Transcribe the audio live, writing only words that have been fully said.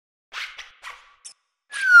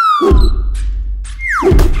Hey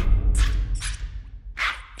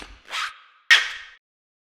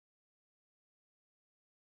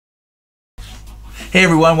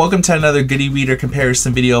everyone, welcome to another Goody Reader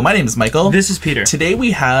comparison video. My name is Michael. This is Peter. Today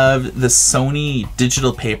we have the Sony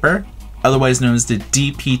Digital Paper, otherwise known as the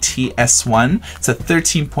DPT-S1. It's a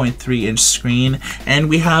 13.3 inch screen, and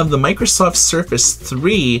we have the Microsoft Surface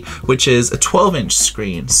 3, which is a 12 inch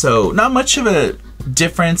screen. So not much of a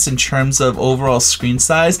difference in terms of overall screen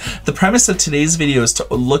size. The premise of today's video is to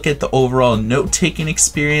look at the overall note-taking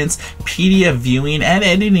experience, PDF viewing, and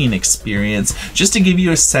editing experience, just to give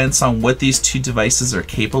you a sense on what these two devices are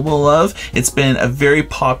capable of. It's been a very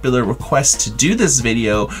popular request to do this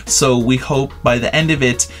video, so we hope by the end of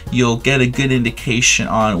it you'll get a good indication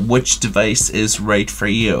on which device is right for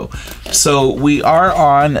you. So we are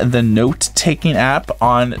on the note-taking app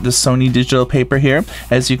on the Sony Digital Paper here.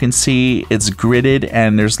 As you can see, it's gridded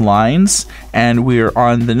and there's lines, and we're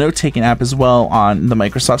on the note-taking app as well on the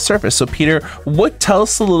Microsoft Surface. So Peter, tell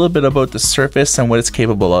us a little bit about the Surface and what it's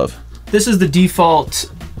capable of. This is the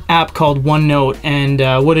default app called OneNote, and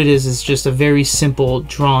what it is just a very simple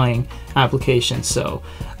drawing application. So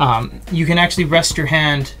you can actually rest your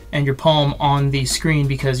hand and your palm on the screen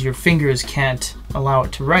because your fingers can't allow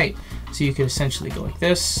it to write. So you could essentially go like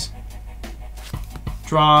this,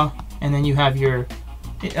 draw, and then you have your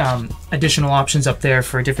additional options up there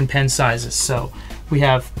for different pen sizes. So we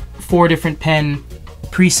have 4 different pen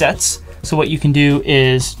presets. So what you can do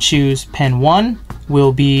is choose pen 1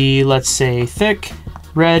 will be, let's say, thick,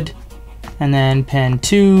 red, and then pen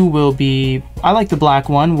 2 will be, I like the black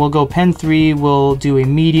one. We'll go pen 3, we'll do a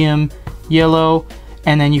medium yellow,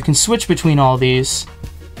 and then you can switch between all these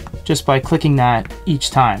just by clicking that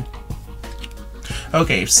each time.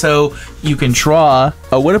 Okay, so you can draw.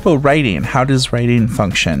 What about writing? How does writing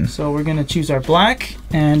function? So we're gonna choose our black,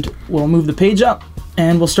 and we'll move the page up,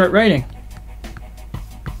 and we'll start writing.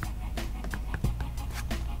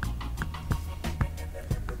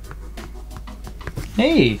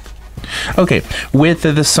 Hey! Okay, with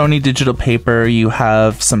the Sony Digital Paper, you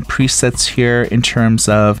have some presets here in terms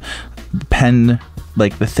of pen,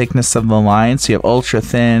 like the thickness of the line. So you have ultra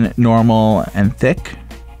thin, normal, and thick.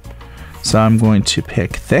 So I'm going to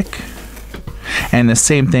pick thick. And the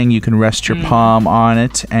same thing, you can rest your palm on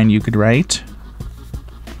it and you could write.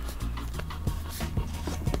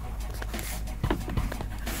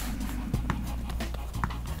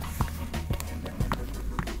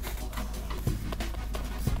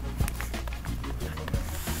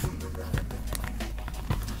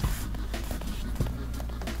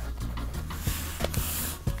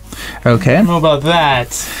 Okay. I don't know about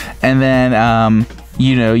that. And then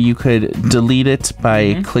you know, you could delete it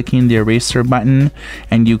by clicking the eraser button,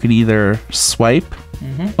 and you could either swipe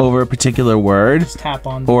over a particular word, just tap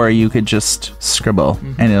on, or you could just scribble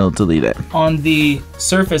and it'll delete it. On the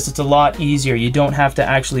Surface, it's a lot easier. You don't have to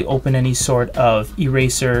actually open any sort of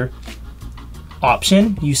eraser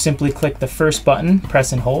option. You simply click the first button,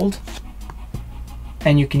 press and hold,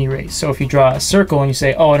 and you can erase. So if you draw a circle and you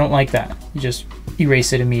say, oh, I don't like that, you just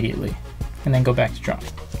erase it immediately and then go back to drawing.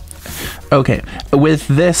 Okay, with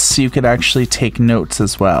this you could actually take notes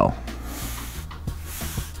as well.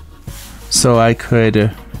 So I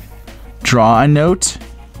could draw a note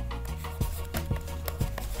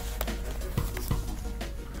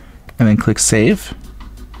and then click save.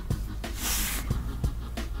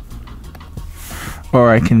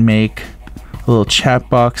 Or I can make a little chat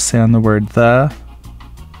box, say on the word the,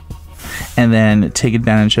 and then take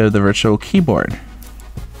advantage of the virtual keyboard.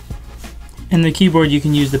 In the keyboard, you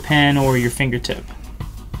can use the pen or your fingertip.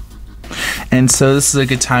 And so this is a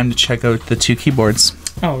good time to check out the 2 keyboards.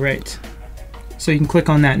 Oh, right. So you can click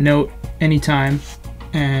on that note anytime,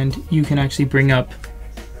 and you can actually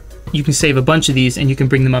you can save a bunch of these and you can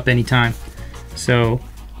bring them up anytime. So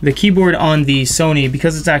the keyboard on the Sony,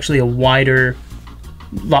 because it's actually a wider,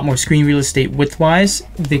 lot more screen real estate width-wise,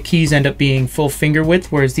 the keys end up being full finger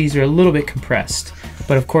width, whereas these are a little bit compressed.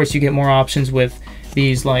 But of course you get more options with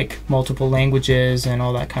these, like multiple languages and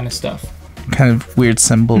all that kind of stuff. Kind of weird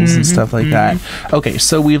symbols and stuff like that. Okay,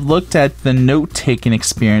 so we've looked at the note-taking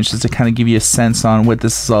experience just to kind of give you a sense on what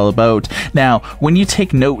this is all about. Now, when you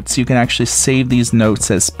take notes, you can actually save these notes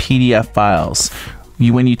as PDF files.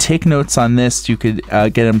 When you take notes on this, you could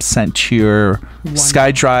get them sent to your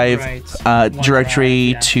SkyDrive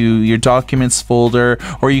directory, to your Documents folder,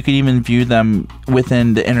 or you could even view them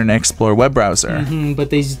within the Internet Explorer web browser. But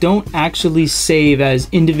these don't actually save as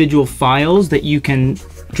individual files that you can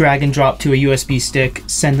drag and drop to a USB stick,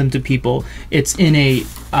 send them to people. It's in a,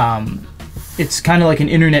 it's kind of like an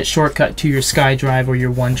internet shortcut to your SkyDrive or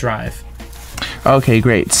your OneDrive. Okay,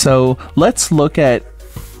 great. So let's look at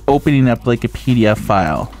opening up like a PDF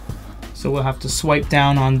file. So we'll have to swipe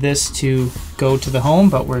down on this to go to the home,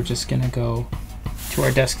 but we're just gonna go to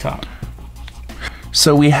our desktop.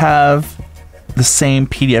 So we have the same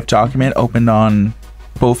PDF document opened on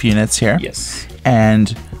both units here. Yes.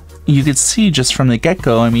 And you could see just from the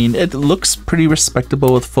get-go, I mean, it looks pretty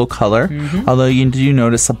respectable with full color, although you do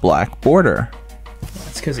notice a black border.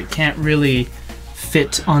 That's because it can't really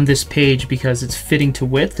fit on this page because it's fitting to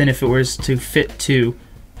width, and if it was to fit to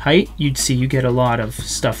height, you'd see you get a lot of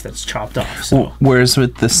stuff that's chopped off. So whereas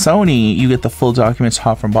with the Sony, you get the full document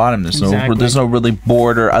top and bottom. There's no really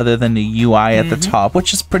border other than the UI at the top,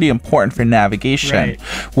 which is pretty important for navigation. Right.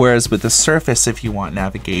 Whereas with the Surface, if you want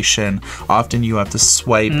navigation, often you have to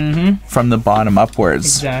swipe from the bottom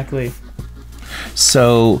upwards. Exactly.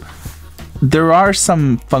 So there are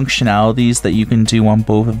some functionalities that you can do on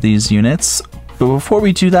both of these units. But before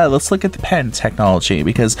we do that, let's look at the pen technology,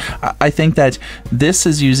 because I think that this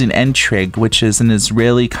is using Entrig, which is an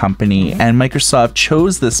Israeli company, and Microsoft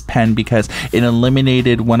chose this pen because it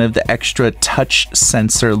eliminated one of the extra touch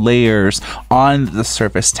sensor layers on the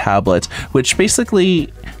Surface tablet, which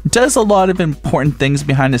basically does a lot of important things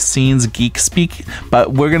behind the scenes, geek speak,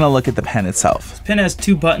 but we're going to look at the pen itself. This pen has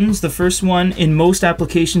two buttons. The first one in most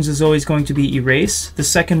applications is always going to be erase. The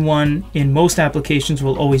second one in most applications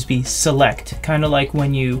will always be select, kind of like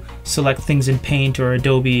when you select things in Paint or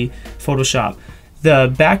Adobe Photoshop.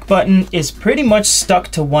 The back button is pretty much stuck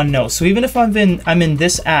to OneNote. So even if I'm in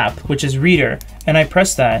this app, which is Reader, and I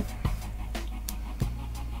press that,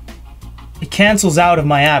 it cancels out of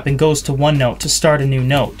my app and goes to OneNote to start a new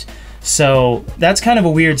note. So that's kind of a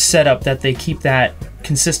weird setup that they keep that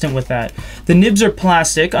consistent with that. The nibs are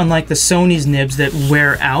plastic, unlike the Sony's nibs that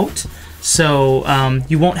wear out. So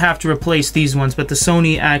you won't have to replace these ones, but the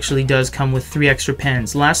Sony actually does come with 3 extra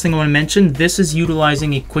pens. Last thing I want to mention, this is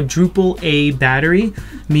utilizing a quadruple A battery,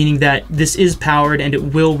 meaning that this is powered and it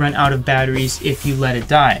will run out of batteries if you let it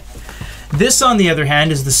die. This, on the other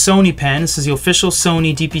hand, is the Sony pen. This is the official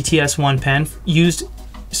Sony DPT-S1 pen, used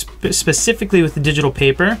specifically with the digital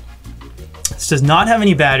paper. This does not have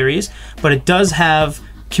any batteries, but it does have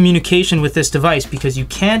communication with this device because you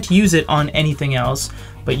can't use it on anything else,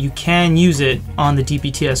 but you can use it on the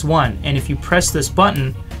DPT-S1. And if you press this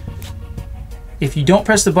button, if you don't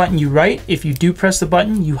press the button, you write. If you do press the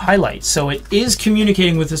button, you highlight. So it is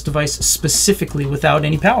communicating with this device specifically without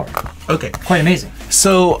any power. Okay. Quite amazing.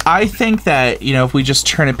 So I think that, you know, if we just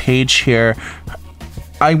turn a page here,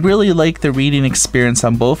 I really like the reading experience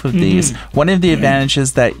on both of these. One of the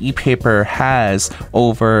advantages that ePaper has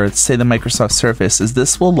over, say, the Microsoft Surface is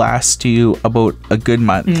this will last you about a good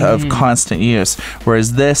month of constant use,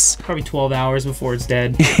 whereas this... Probably 12 hours before it's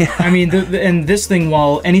dead. Yeah. I mean, and this thing,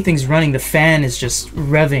 while anything's running, the fan is just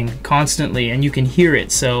revving constantly, and you can hear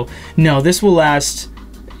it. So, no, this will last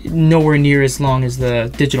nowhere near as long as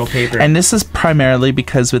the digital paper. And this is primarily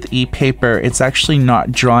because with e-paper, it's actually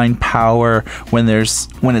not drawing power when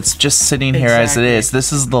it's just sitting here as it is.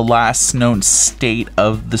 This is the last known state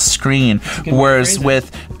of the screen. Whereas with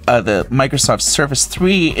the Microsoft Surface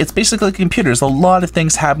 3, it's basically a computer. There's a lot of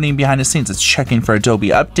things happening behind the scenes. It's checking for Adobe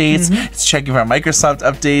updates, it's checking for Microsoft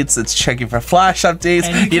updates, it's checking for Flash updates.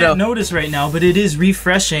 And you can't notice right now, but it is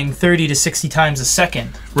refreshing 30 to 60 times a second.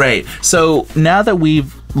 Right. So now that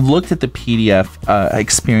we've looked at the PDF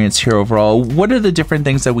experience here overall, what are the different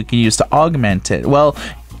things that we can use to augment it? Well,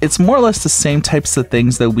 it's more or less the same types of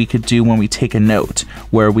things that we could do when we take a note,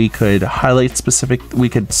 where we could highlight specific, we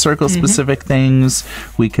could circle specific things,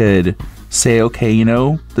 we could say, okay, you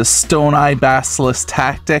know, the Stone Eye Basilisk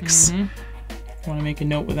tactics. Want to make a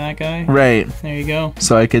note with that guy? Right. There you go.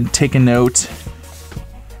 So I could take a note.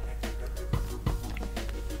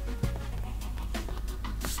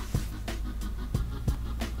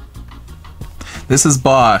 This is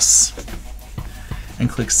boss. And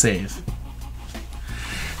click save.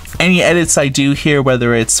 Any edits I do here,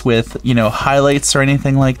 whether it's with, you know, highlights or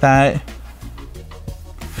anything like that,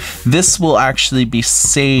 this will actually be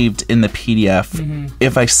saved in the PDF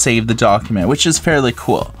if I save the document, which is fairly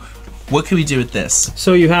cool. What can we do with this?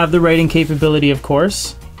 So you have the writing capability, of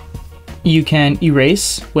course. You can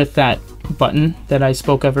erase with that button that I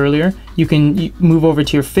spoke of earlier. You can move over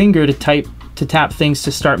to your finger to tap things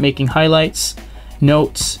to start making highlights.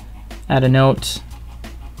 Notes, add a note.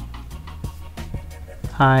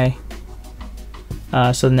 Hi.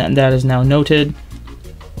 So that is now noted.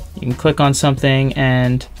 You can click on something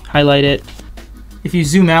and highlight it. If you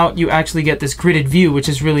zoom out, you actually get this gridded view, which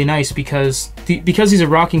is really nice because these are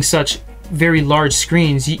rocking such very large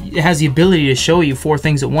screens, it has the ability to show you 4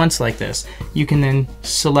 things at once like this. You can then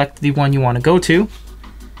select the one you want to go to,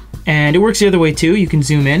 and it works the other way too. You can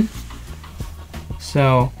zoom in.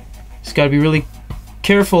 So Just got to be really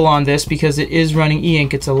careful on this because it is running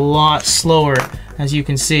e-ink. It's a lot slower, as you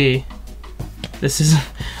can see. This is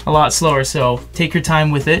a lot slower, so take your time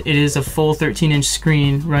with it. It is a full 13-inch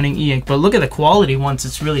screen running e-ink, but look at the quality once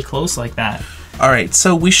it's really close like that. Alright,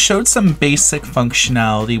 so we showed some basic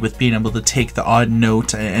functionality with being able to take the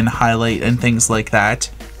OneNote and highlight and things like that.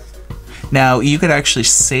 Now, you could actually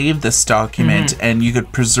save this document and you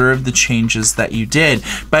could preserve the changes that you did.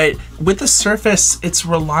 But with the Surface, it's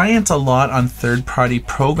reliant a lot on third-party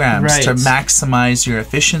programs to maximize your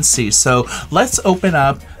efficiency. So let's open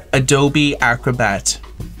up Adobe Acrobat,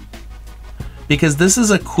 because this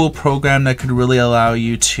is a cool program that could really allow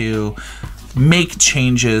you to make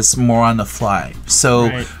changes more on the fly.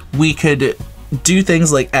 So we could do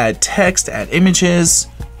things like add text, add images.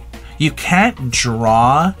 You can't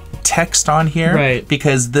draw text on here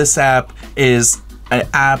because this app is an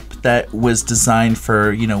app that was designed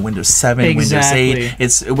for, you know, Windows 7, Windows 8.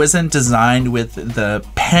 It wasn't designed with the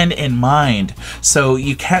pen in mind. So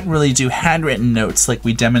you can't really do handwritten notes like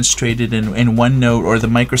we demonstrated in OneNote or the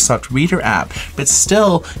Microsoft Reader app. But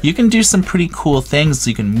still, you can do some pretty cool things.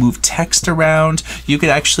 You can move text around. You could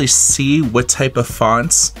actually see what type of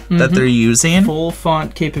fonts that they're using. Full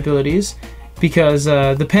font capabilities. Because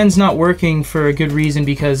the pen's not working for a good reason,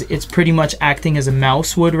 because it's pretty much acting as a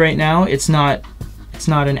mouse would right now. It's not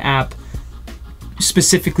an app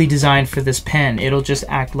specifically designed for this pen. It'll just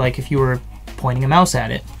act like if you were pointing a mouse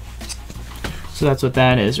at it. So that's what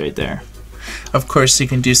that is right there. Of course, you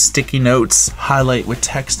can do sticky notes, highlight with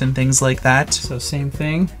text and things like that. So same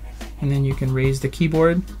thing. And then you can raise the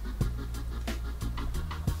keyboard.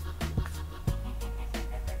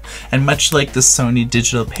 And much like the Sony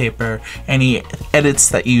Digital Paper, any edits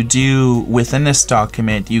that you do within this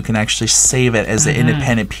document, you can actually save it as an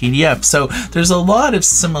independent PDF. So there's a lot of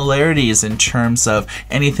similarities in terms of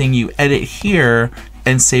anything you edit here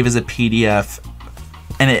and save as a PDF,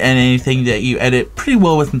 and anything that you edit pretty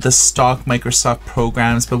well with the stock Microsoft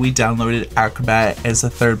programs, but we downloaded Acrobat as a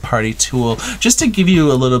third-party tool just to give you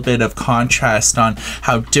a little bit of contrast on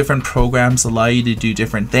how different programs allow you to do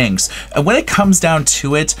different things. And when it comes down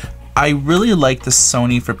to it, I really like the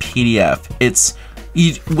Sony for PDF.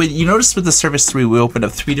 You notice with the Surface 3, we opened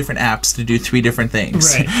up 3 different apps to do 3 different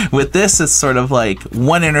things. With this, it's sort of like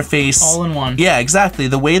one interface. All in one. Yeah, exactly.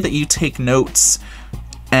 The way that you take notes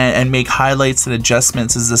and make highlights and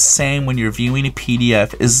adjustments is the same when you're viewing a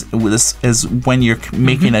PDF as when you're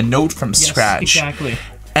making a note from scratch. Exactly.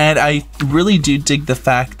 And I really do dig the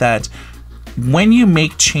fact that when you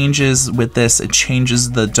make changes with this, it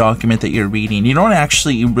changes the document that you're reading. You don't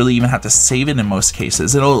actually really even have to save it in most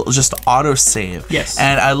cases. It'll just auto-save. Yes.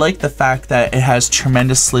 And I like the fact that it has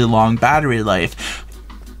tremendously long battery life.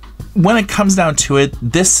 When it comes down to it,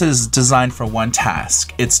 this is designed for one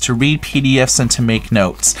task. It's to read PDFs and to make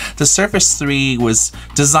notes. The Surface 3 was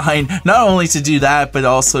designed not only to do that, but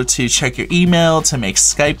also to check your email, to make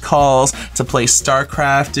Skype calls, to play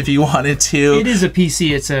StarCraft if you wanted to. It is a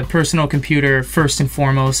PC. It's a personal computer, first and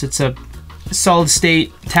foremost. It's a solid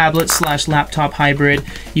state tablet / laptop hybrid.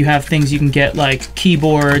 You have things you can get like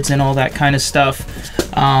keyboards and all that kind of stuff.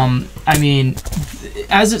 I mean,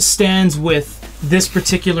 as it stands with this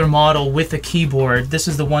particular model with a keyboard, this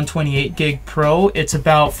is the 128 gig Pro. It's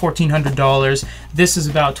about $1,400. This is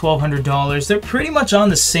about $1,200. They're pretty much on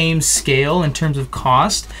the same scale in terms of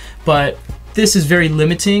cost, but this is very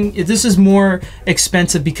limiting. This is more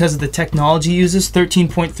expensive because of the technology it uses,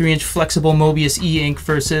 13.3-inch flexible Mobius e-ink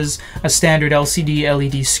versus a standard LCD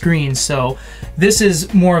LED screen. So this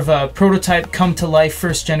is more of a prototype come to life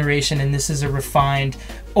first generation, and this is a refined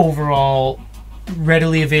overall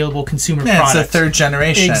readily available consumer product. It's a third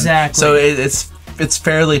generation. Exactly. So it's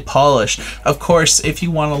fairly polished. Of course, if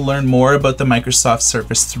you want to learn more about the Microsoft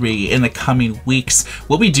Surface 3 in the coming weeks,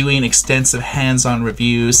 we'll be doing extensive hands-on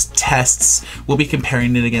reviews, tests. We'll be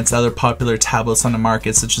comparing it against other popular tablets on the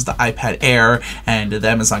market, such as the iPad Air and the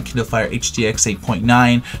Amazon Kindle Fire HDX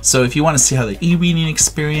 8.9. So if you want to see how the e-reading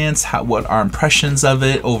experience, what our impressions of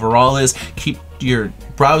it overall is, keep your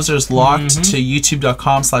browsers locked to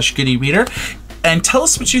youtube.com/goodereader. And tell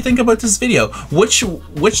us what you think about this video.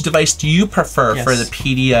 Which device do you prefer for the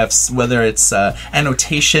PDFs, whether it's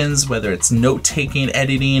annotations, whether it's note-taking,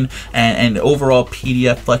 editing, and overall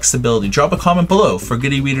PDF flexibility? Drop a comment below. For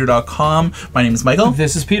goodereader.com, my name is Michael.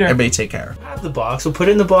 This is Peter. Everybody take care. We'll have the box. We'll put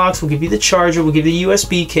it in the box. We'll give you the charger. We'll give you the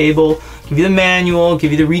USB cable. Give you the manual.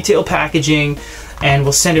 Give you the retail packaging. And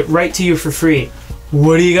we'll send it right to you for free.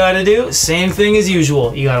 What do you got to do? Same thing as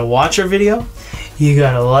usual. You got to watch our video. You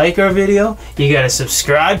gotta like our video, you gotta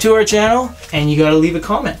subscribe to our channel, and you gotta leave a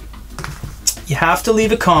comment. you have to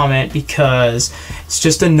leave a comment because it's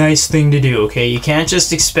just a nice thing to do, okay? You can't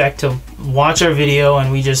just expect to watch our video and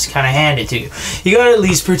we just kind of hand it to you. You gotta at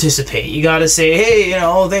least participate. You gotta say, hey, you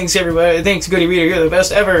know, thanks everybody, thanks Goody Reader, you're the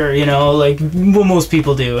best ever, you know, like what most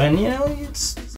people do. And, you know, it's